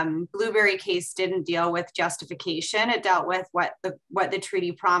Blueberry case didn't deal with justification. It dealt with what the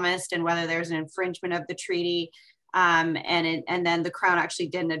treaty promised and whether there's an infringement of the treaty. And then the Crown actually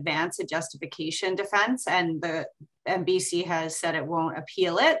didn't advance a justification defense, and BC has said it won't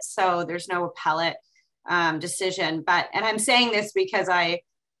appeal it. So there's no appellate decision. And I'm saying this because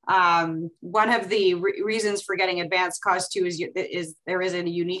one of the reasons for getting advanced cause 2 is there is a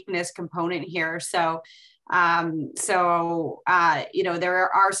uniqueness component here. So you know, there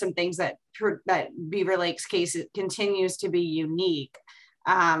are some things that Beaver Lake's case continues to be unique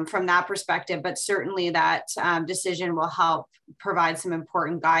from that perspective, but certainly that decision will help provide some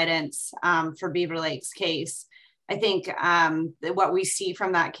important guidance for Beaver Lake's case. I think what we see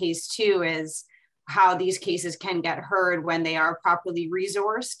from that case too is how these cases can get heard when they are properly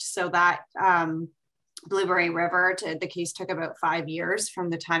resourced. So that Blueberry River, the case took about 5 years from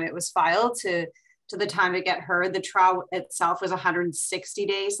the time it was filed to the time it got heard. The trial itself was 160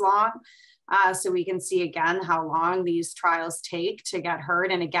 days long. So we can see again how long these trials take to get heard.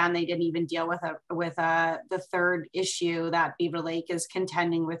 And again, they didn't even deal with the third issue that Beaver Lake is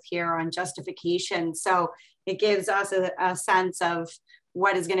contending with here on justification. So it gives us a sense of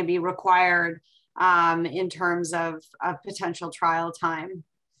what is going to be required in terms of potential trial time.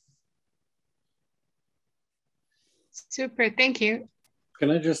 Super, thank you. Can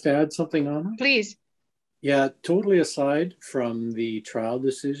I just add something on? Please. Yeah, totally aside from the trial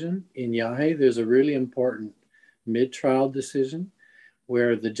decision in Yahe, there's a really important mid-trial decision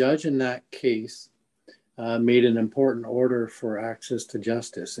where the judge in that case made an important order for access to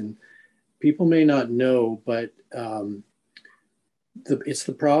justice. And people may not know, but it's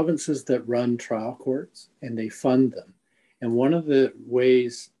the provinces that run trial courts and they fund them. And one of the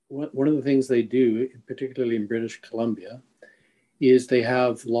things they do, particularly in British Columbia, is they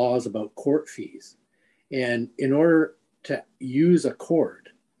have laws about court fees. And in order to use a court,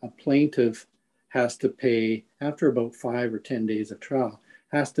 a plaintiff has to pay, after about 5 or 10 days of trial,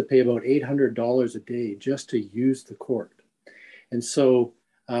 has to pay about $800 a day just to use the court. And so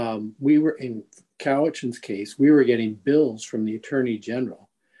we were, in Cowichan's case, we were getting bills from the Attorney General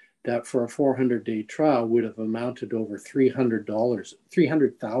that for a 400-day trial would have amounted to over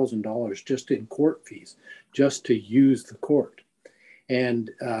 $300,000 just in court fees, just to use the court.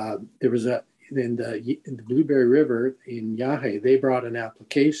 And there was in the Blueberry River in Yahe, they brought an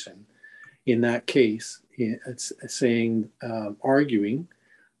application in that case, arguing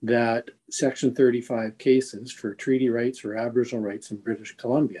that Section 35 cases for treaty rights or Aboriginal rights in British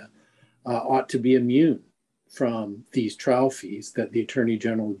Columbia ought to be immune from these trial fees that the Attorney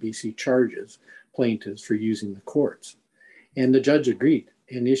General of BC charges plaintiffs for using the courts. And the judge agreed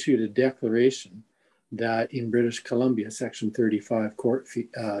and issued a declaration that in British Columbia, Section 35 court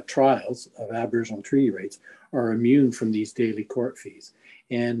trials of Aboriginal treaty rights are immune from these daily court fees.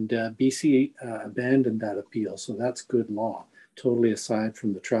 And BC abandoned that appeal, so that's good law, totally aside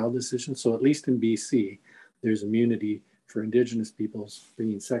from the trial decision. So at least in BC, there's immunity for Indigenous peoples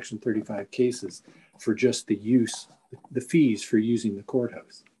bringing Section 35 cases for just the use, the fees for using the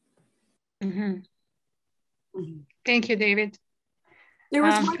courthouse. Mm-hmm. Thank you, David. There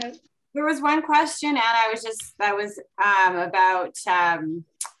was one question, and that was about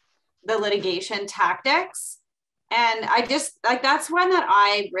the litigation tactics. And I just, that's one that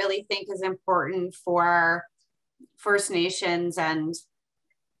I really think is important for First Nations and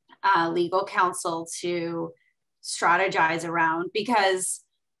legal counsel to strategize around, because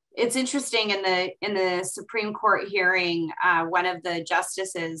It's interesting in the Supreme Court hearing, one of the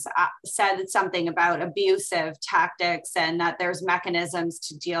justices said something about abusive tactics and that there's mechanisms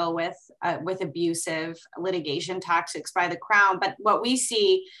to deal with abusive litigation tactics by the Crown. But what we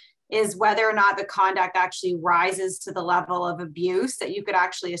see is whether or not the conduct actually rises to the level of abuse that you could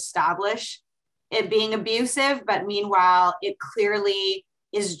actually establish it being abusive, but meanwhile, it clearly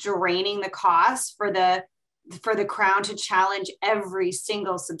is draining the costs for the Crown to challenge every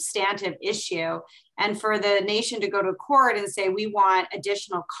single substantive issue, and for the nation to go to court and say, we want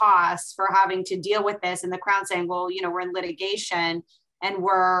additional costs for having to deal with this. And the Crown saying, well, we're in litigation and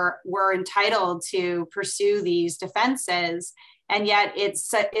we're entitled to pursue these defenses. And yet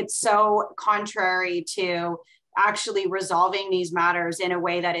it's so contrary to actually resolving these matters in a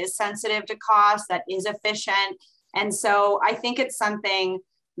way that is sensitive to cost, that is efficient. And so I think it's something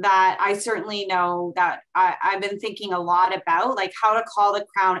that I certainly know that I've been thinking a lot about, like how to call the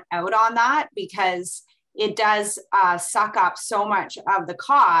Crown out on that, because it does suck up so much of the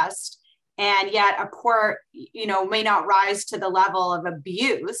cost. And yet a court, may not rise to the level of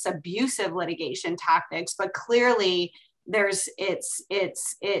abusive litigation tactics, but clearly it's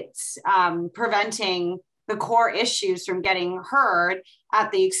preventing the core issues from getting heard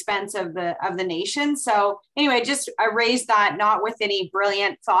at the expense of the nation. So anyway, I raised that not with any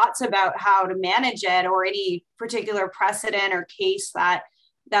brilliant thoughts about how to manage it or any particular precedent or case that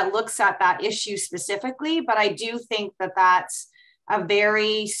looks at that issue specifically, but I do think that that's a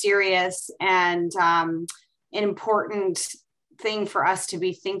very serious and an important thing for us to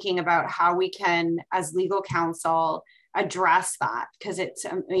be thinking about how we can, as legal counsel, address that, because it's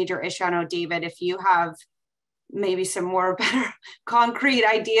a major issue. I know, David, if you have maybe some more better concrete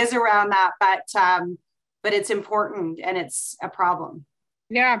ideas around that, but it's important and it's a problem.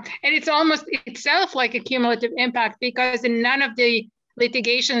 Yeah, and it's almost itself like a cumulative impact, because in none of the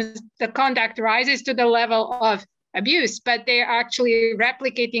litigations, the conduct rises to the level of abuse, but they're actually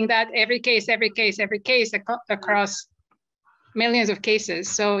replicating that every case across millions of cases.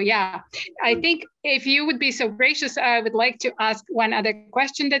 So yeah, I think if you would be so gracious, I would like to ask one other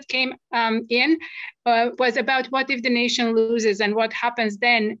question that came in, was about what if the nation loses and what happens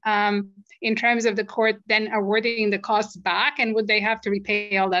then in terms of the court then awarding the costs back, and would they have to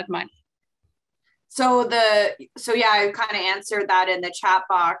repay all that money? So yeah, I kind of answered that in the chat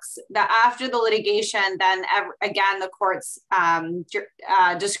box. That after the litigation, then again, the court's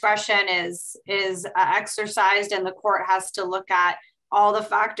discretion is exercised, and the court has to look at all the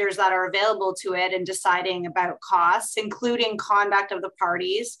factors that are available to it in deciding about costs, including conduct of the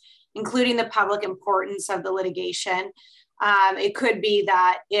parties, including the public importance of the litigation. It could be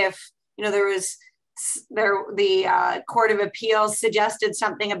that if the Court of Appeals suggested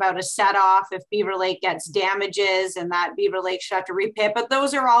something about a set-off if Beaver Lake gets damages and that Beaver Lake should have to repay it. But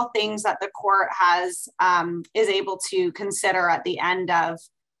those are all things that the court is able to consider at the end of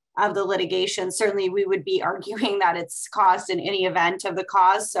the litigation. Certainly, we would be arguing that it's cost in any event of the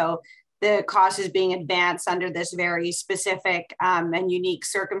cause. So the cost is being advanced under this very specific and unique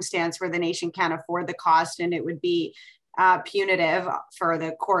circumstance where the nation can't afford the cost, and it would be punitive for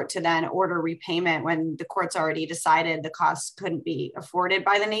the court to then order repayment when the court's already decided the costs couldn't be afforded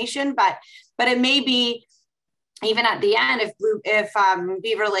by the nation. But it may be even at the end, if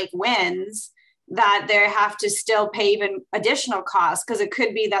Beaver Lake wins, that they have to still pay even additional costs, because it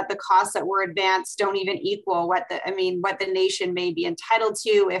could be that the costs that were advanced don't even equal what the nation may be entitled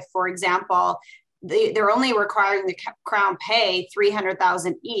to. If, for example, they're only requiring the Crown pay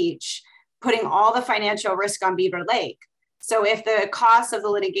 $300,000 each, putting all the financial risk on Beaver Lake. So if the costs of the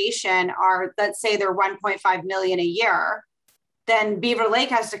litigation are, let's say they're $1.5 million a year, then Beaver Lake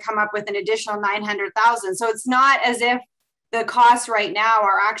has to come up with an additional $900,000. So it's not as if the costs right now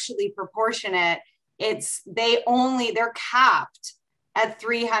are actually proportionate. They're capped at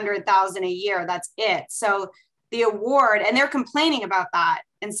 $300,000 a year. That's it. So the award, and they're complaining about that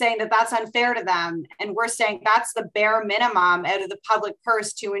and saying that that's unfair to them. And we're saying that's the bare minimum out of the public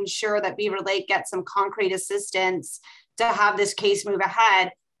purse to ensure that Beaver Lake gets some concrete assistance to have this case move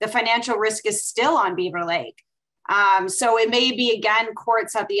ahead. The financial risk is still on Beaver Lake. So it may be, again,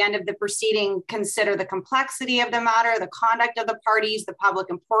 courts at the end of the proceeding consider the complexity of the matter, the conduct of the parties, the public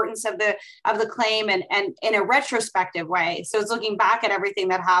importance of the claim, and in a retrospective way. So it's looking back at everything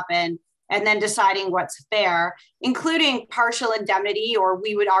that happened and then deciding what's fair, including partial indemnity, or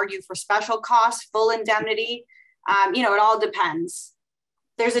we would argue for special costs, full indemnity. It all depends.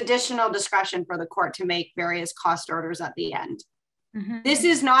 There's additional discretion for the court to make various cost orders at the end. Mm-hmm. This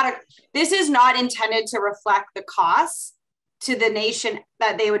is not intended to reflect the costs to the nation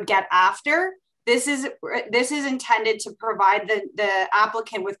that they would get after. This is intended to provide the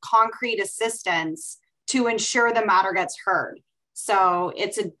applicant with concrete assistance to ensure the matter gets heard. So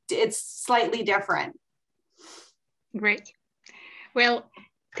it's slightly different. Great. Well,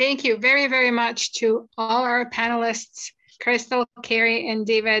 thank you very, very much to all our panelists, Crystal, Carrie, and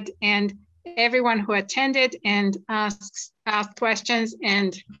David, and everyone who attended and asked questions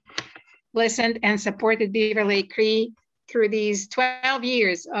and listened and supported Beaver Lake Cree through these 12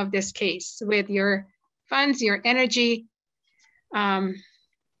 years of this case with your funds, your energy,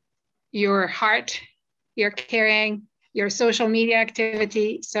 your heart, your caring, your social media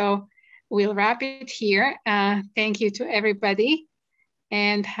activity. So we'll wrap it here. Thank you to everybody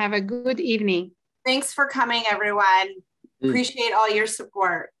and have a good evening. Thanks for coming, everyone. Appreciate all your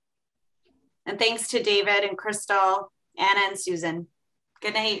support. And thanks to David and Crystal, Anna and Susan.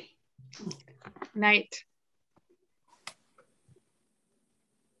 Good night. Night.